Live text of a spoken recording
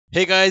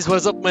Hey guys, what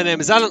is up? My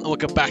name is Alan and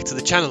welcome back to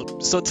the channel.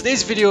 So in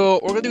today's video,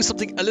 we're going to do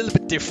something a little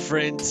bit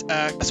different.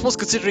 I suppose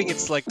considering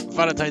it's like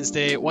Valentine's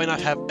Day, why not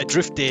have a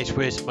drift date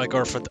with my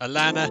girlfriend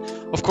Alannah?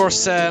 Of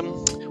course,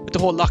 with the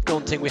whole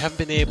lockdown thing, we haven't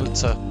been able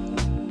to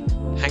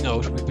hang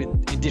out. We've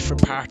been in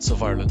different parts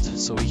of Ireland,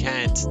 so we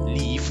can't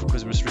leave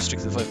because we're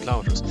restricted to 5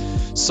 kilometers.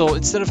 So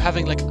instead of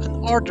having like an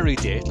ordinary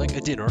date, like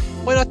a dinner,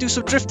 why not do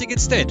some drifting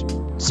instead?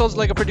 Sounds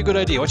like a pretty good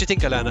idea. What do you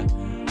think, Alannah?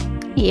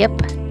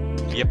 Yep.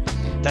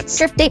 That's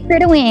Drift date for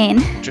the win.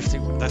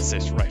 drifting. That's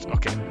it, right?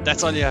 Okay,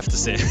 that's all you have to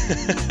say.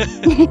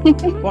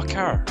 What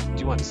car do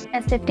you want?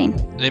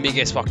 S15. Let me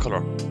guess what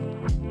color.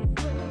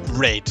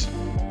 Red.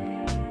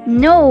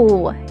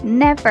 No,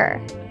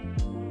 never.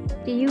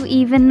 Do you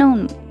even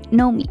know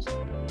me?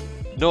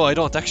 No, I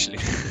don't actually.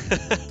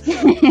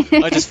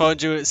 I just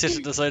found you sitting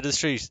on the side of the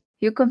street.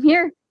 You come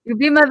here. You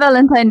be my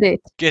Valentine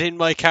date. Get in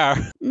my car.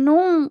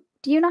 No,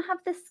 do you not have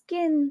the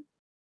skin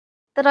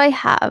that I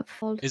have?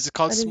 Is it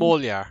called What is it?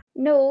 small yar?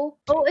 No.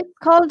 Oh, it's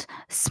called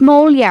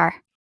small yar.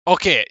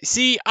 Okay,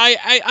 see,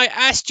 I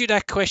asked you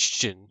that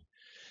question.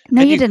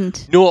 No, And you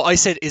didn't. No, I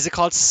said, is it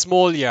called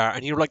small yar?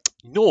 And you were like,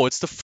 no, it's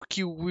the fuck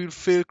you will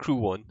fail crew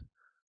one.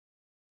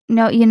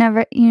 No, you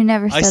never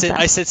I said said that.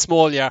 I said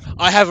small yar.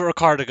 I have it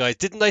recorded, guys.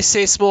 Didn't I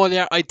say small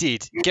yar? I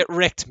did. Get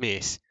wrecked,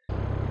 mate.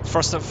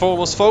 First and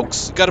foremost,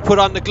 folks, you gotta put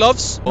on the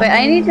gloves. Wait,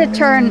 I need to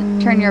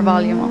turn your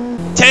volume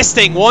up.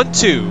 Testing 1,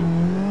 2.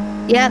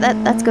 Yeah,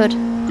 that's good.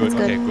 Good. That's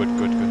good. Okay.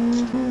 Good.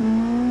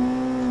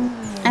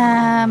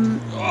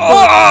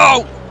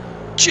 Oh,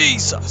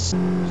 Jesus!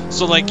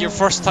 So, like, your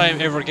first time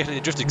ever getting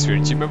a drift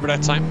experience. You remember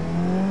that time?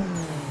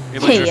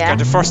 In my drift Yeah. car,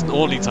 the first and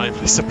only time,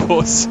 I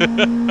suppose.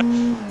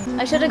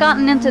 I should have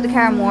gotten into the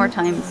car more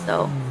times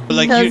though. But,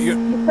 like, Because you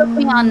you took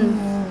me on.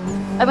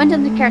 I went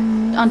in the car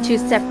on 2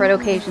 separate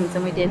occasions,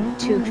 and we did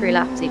 2-3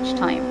 laps each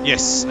time.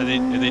 yes, and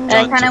then And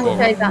John I kind took of wish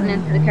over. I'd gotten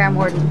into the car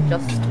more than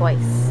just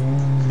twice.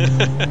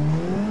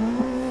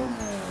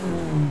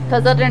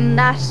 Because other than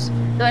that,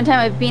 the only time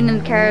I've been in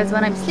the car is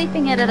when I'm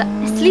sleeping in it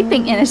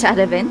at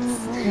events,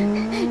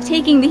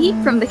 taking the heat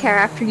from the car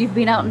after you've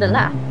been out on the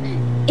lap,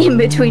 in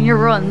between your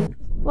runs.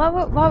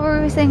 What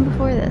were we saying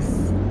before this?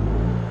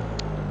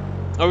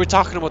 Oh, we're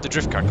talking about the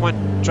drift car. Come on,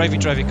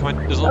 drivey, come on.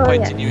 There's no Oh,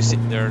 point yeah. in you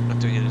sitting there not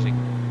doing anything.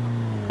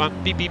 Come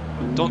on, beep.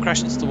 Don't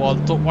crash into the wall.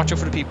 Don't watch out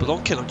for the people.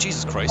 Don't kill them.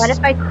 Jesus Christ. What if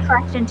I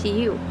crash into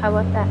you? How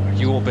about that?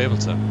 You won't be able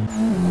to.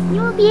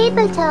 You will be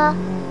able to.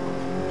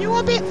 You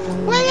won't be.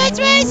 Well, that's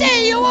what I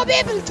say. You won't be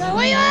able to.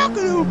 What are you not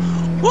gonna do?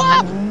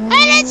 What?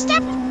 Alan,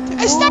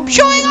 stop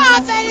showing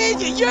off, Alan.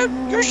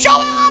 You're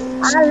showing off.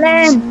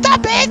 Alan!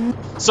 Stop it.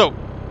 So,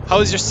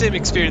 how's your sim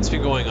experience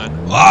been going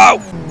on? Wow.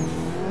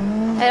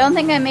 I don't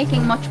think I'm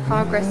making much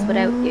progress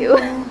without you.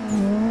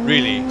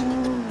 Really?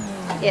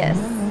 Yes.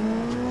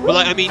 Well,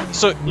 I mean,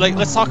 so like,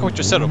 let's talk about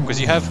your setup because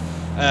you have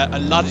a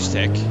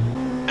Logitech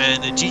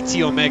and a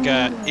GT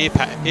Omega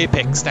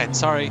Apex stand.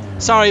 Sorry,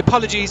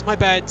 apologies, my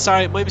bad.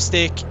 Sorry, my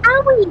mistake.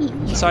 Owie!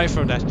 Sorry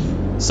for that.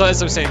 So as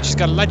I was saying, she's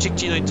got a Logic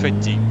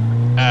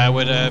G920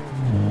 with a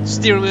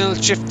steering wheel,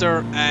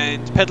 shifter,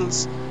 and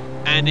pedals,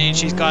 and then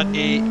she's got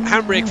a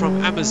handbrake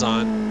from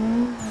Amazon.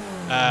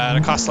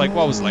 That costs like,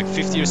 what was it, like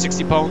 50 or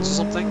 60 pounds or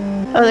something?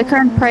 Oh, the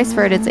current price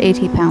for it is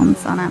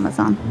 £80 on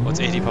Amazon. Oh, it's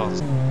 80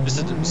 pounds. This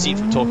is a scene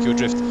from Tokyo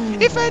Drift.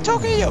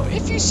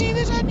 If you seen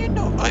it and you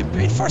know, I'm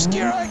in first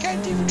gear, I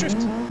can't even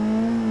drift.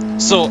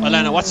 So,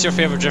 Alannah, what's your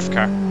favourite drift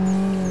car?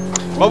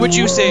 What would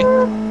you say?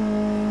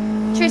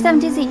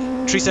 370Z.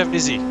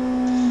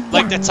 370Z.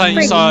 Like Yeah, that time you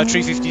pretty. saw a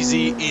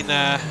 350Z in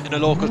a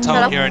local town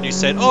Hello? here and you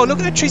said, oh, look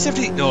at that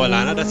 370Z. No,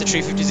 Alannah, that's a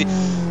 350Z.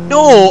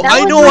 No, That I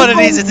was know my what it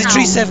is. It's a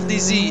hometown.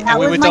 370Z. That And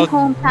we was went my out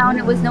hometown.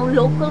 It was no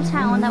local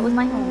town. That was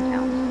my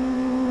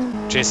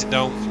hometown. chasing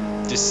down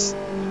this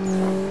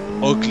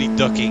ugly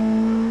ducky.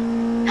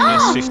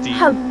 S50.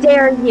 How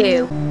dare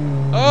you!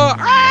 Oh,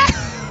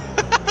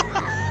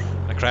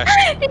 I crashed.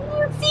 Did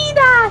you see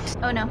that?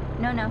 Oh no.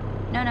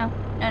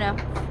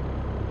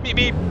 Beep,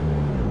 beep.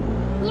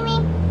 Me.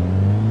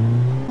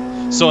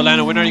 So,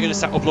 Alannah, when are you going to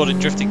start uploading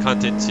drifting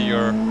content to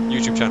your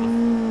YouTube channel?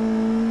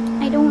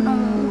 I don't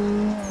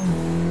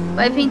know.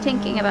 But I've been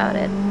thinking about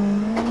it.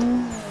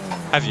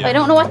 Have you? I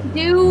don't know what to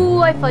do.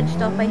 I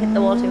fudged up. I hit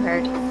the wall too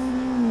hard.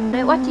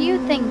 But what do you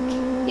think?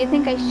 Do you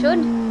think I should?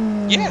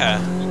 Yeah.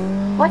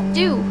 What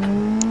do?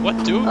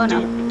 What do? Oh,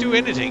 no. Do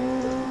anything.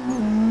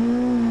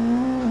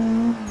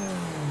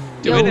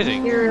 Do Yo,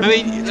 anything. You're I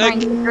mean, trying like,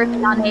 to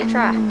drift on a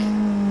track.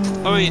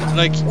 I mean,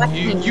 like, What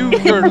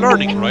you're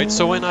learning, right?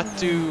 So why not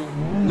do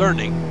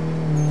learning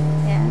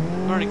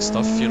Yeah.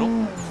 stuff? You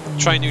know,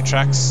 try new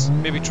tracks,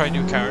 maybe try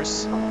new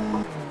cars.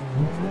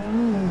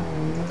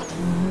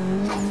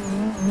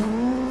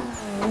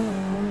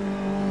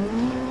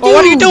 Oh,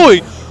 what are you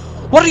doing?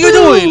 What are you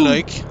doing?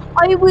 Like,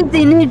 I was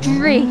in a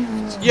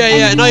drift.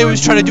 yeah, and you I were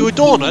was trying to do a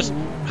drifting.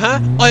 donut. Huh?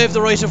 I have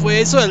the right of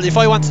way as well. If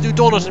I want to do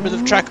donut in the middle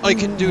of the track, I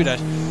can do that.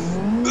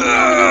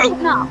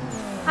 No.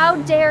 How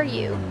dare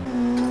you?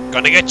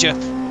 Gonna get you.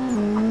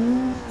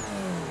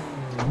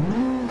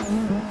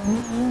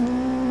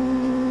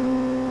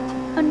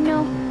 Oh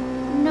no.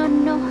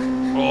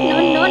 Oh,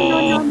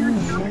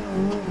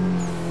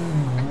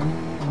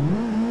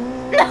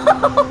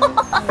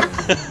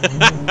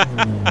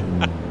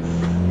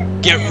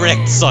 Get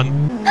wrecked, son.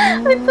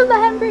 I pulled the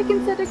handbrake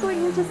instead of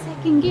going into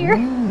second gear.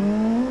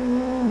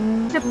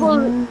 To pull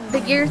the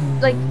gear,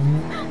 like,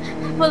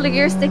 pull the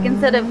gear stick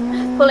instead of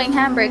pulling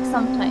handbrake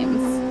sometimes.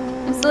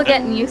 I'm still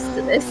getting used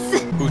to this.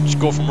 Who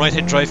go from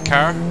right-hand drive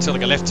car to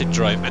like a left-hand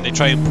drive, and they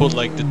try and put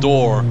like the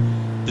door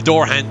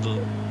handle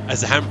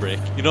as a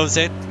handbrake. You know what I'm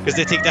saying? Because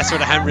they think that's where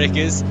the handbrake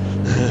is.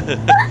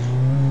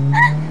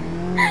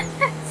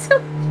 That's so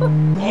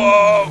fun.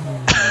 Oh!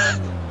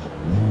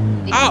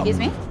 Excuse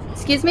me?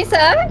 Excuse me,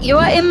 sir? You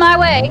are in my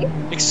way.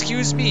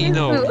 Excuse me,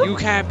 no, you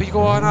can't be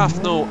going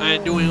off now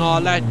and doing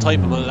all that type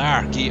of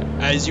malarkey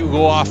as you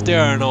go off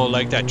there and all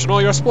like that. Do you know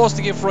you're supposed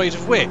to give right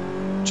of way?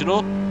 Do you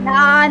know?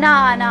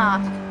 Nah.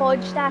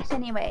 Fudge that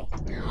anyway. I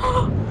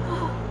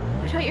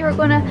thought you were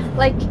gonna,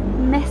 like,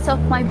 mess up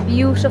my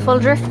beautiful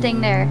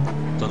drifting there.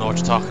 Don't know what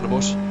you're talking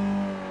about.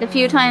 The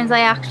few times I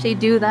actually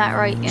do that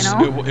right, you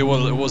know? It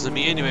wasn't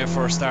me anyway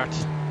for a start.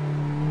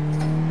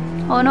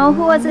 Oh no,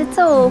 who was it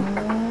so?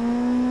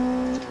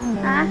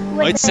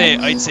 I'd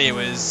say it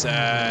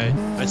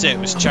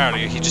was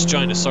Charlie. He just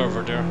joined the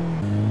server there.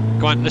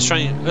 Go on,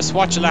 let's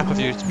watch a lap of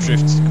you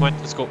drift. Come on,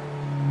 let's go.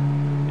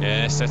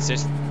 Yes, that's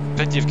it.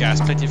 Plenty of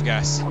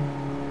gas.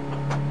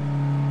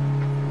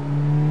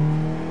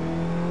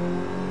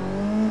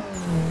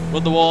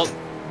 Run the wall.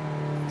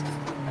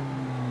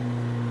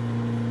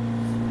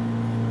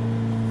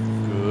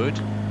 Good.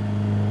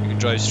 You can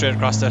drive straight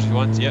across that if you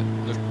want. Yeah,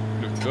 look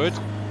good.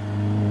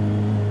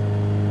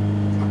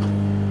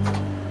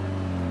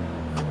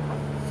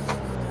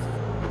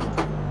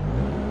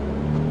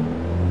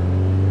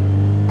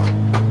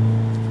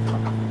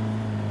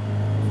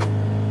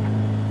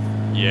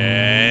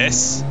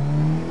 Yes.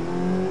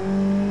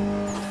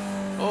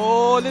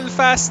 Oh, a little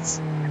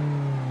fast.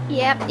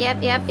 Yep.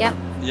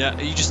 Yeah,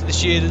 you just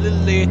initiated a little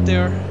late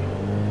there.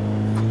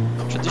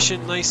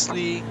 Transition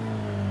nicely.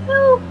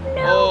 No.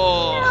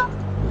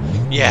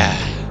 Yeah.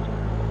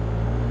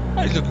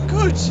 You're looking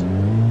good.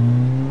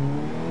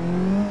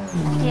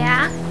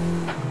 Yeah.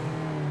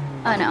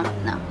 Oh no.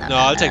 No,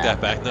 I'll take that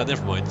back. No,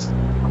 never mind.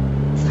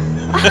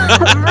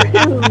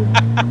 Rude.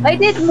 I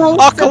did most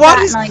Oh, of come that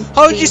on! night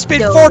How did you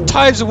spin 4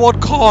 times in one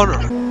corner?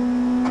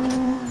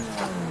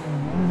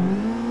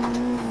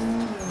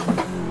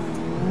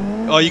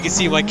 Oh, you can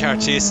see my car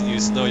chasing you,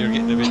 so now you're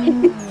getting a bit.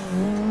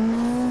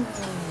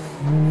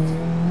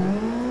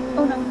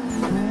 Oh no.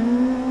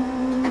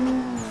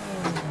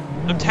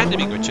 I'm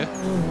tandeming with you.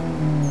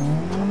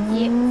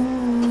 Yeah.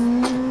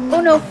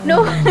 Oh no.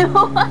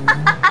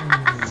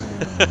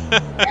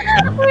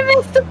 I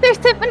messed up there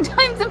 7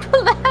 times and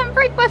pulled the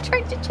handbrake while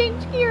trying to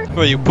change gear.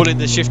 Well, you pull in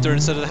the shifter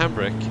instead of the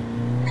handbrake.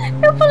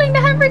 No, pulling the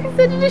handbrake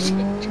instead of the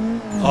shifter.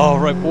 Oh,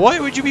 right. Why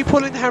would you be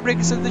pulling the handbrake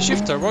instead of the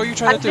shifter? What are you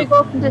trying to do? I go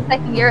up into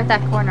second gear at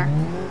that corner.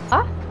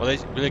 Huh? Well,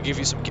 will they give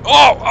you some...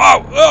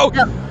 Oh!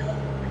 No.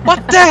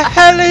 What the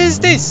hell is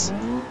this?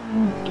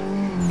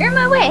 You're in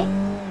my way.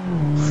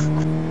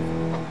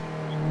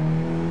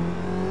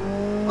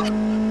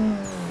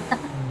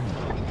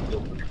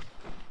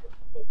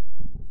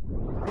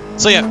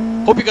 So yeah,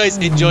 hope you guys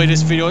enjoyed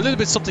this video. A little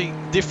bit something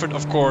different,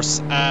 of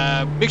course.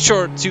 Make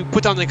sure to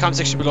put down in the comment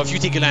section below if you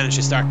think Alannah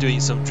should start doing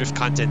some drift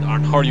content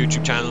on her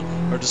YouTube channel.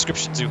 Her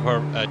description to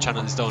her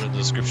channel is down in the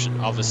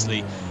description,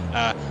 obviously.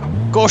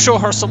 Go show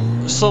her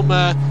some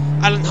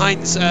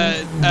Valentine's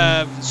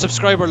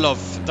subscriber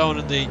love down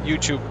in the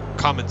YouTube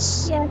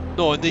comments. Yeah.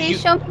 No, in the Please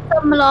show me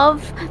some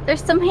love.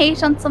 There's some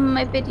hate on some of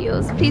my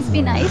videos. Please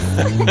be nice.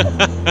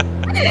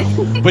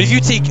 But if you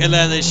think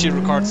Alannah should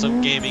record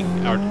some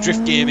gaming or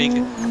drift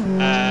gaming,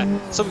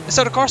 some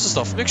sort of course of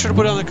stuff, make sure to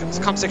put it on the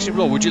comment section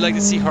below. Would you like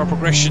to see her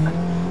progression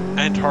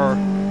and her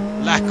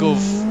lack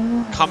of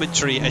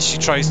commentary as she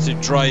tries to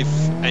drive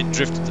and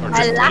drift or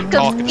drift and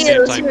talk at the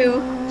same time?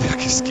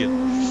 Lack of skill.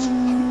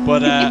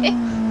 But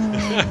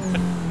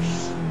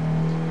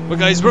well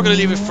guys, we're gonna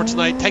leave it for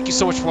tonight. Thank you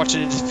so much for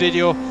watching this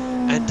video,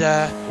 and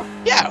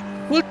yeah,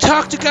 we'll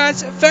talk to you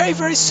guys very,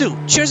 very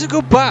soon. Cheers and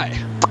goodbye.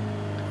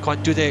 Come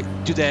on, do the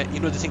you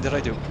know the thing that I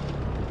do.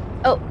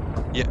 Oh.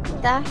 Yeah.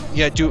 That?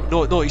 Yeah,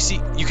 no, you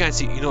see, you can't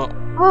see, you know.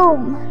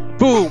 Boom.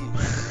 Boom.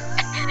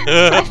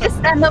 I have to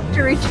stand up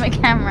to reach my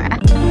camera.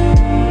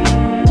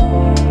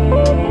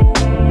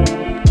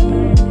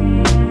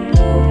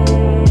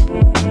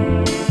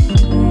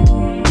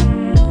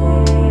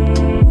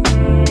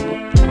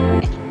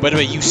 By the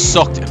way, you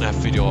sucked in that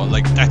video.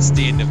 Like, that's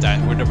the end of that.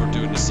 We're never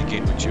doing this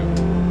again with you.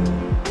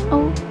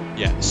 Oh.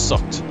 Yeah,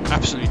 sucked.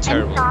 Absolutely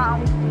terrible.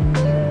 I'm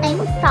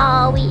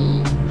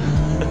sorry.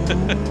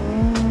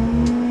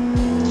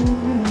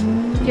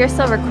 If you're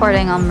still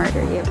recording, I'll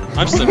murder you.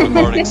 I'm still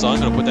recording, so I'm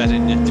going to put that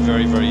in at the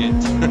very, very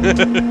end.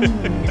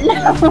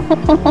 No.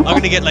 I'm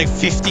going to get like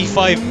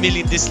 55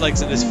 million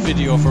dislikes in this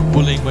video for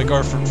bullying my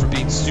girlfriend for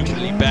being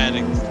stupidly bad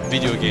at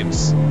video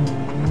games.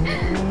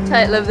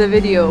 Title of the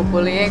video,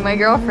 bullying my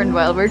girlfriend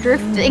while we're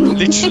drifting.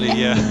 Literally,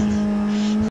 yeah.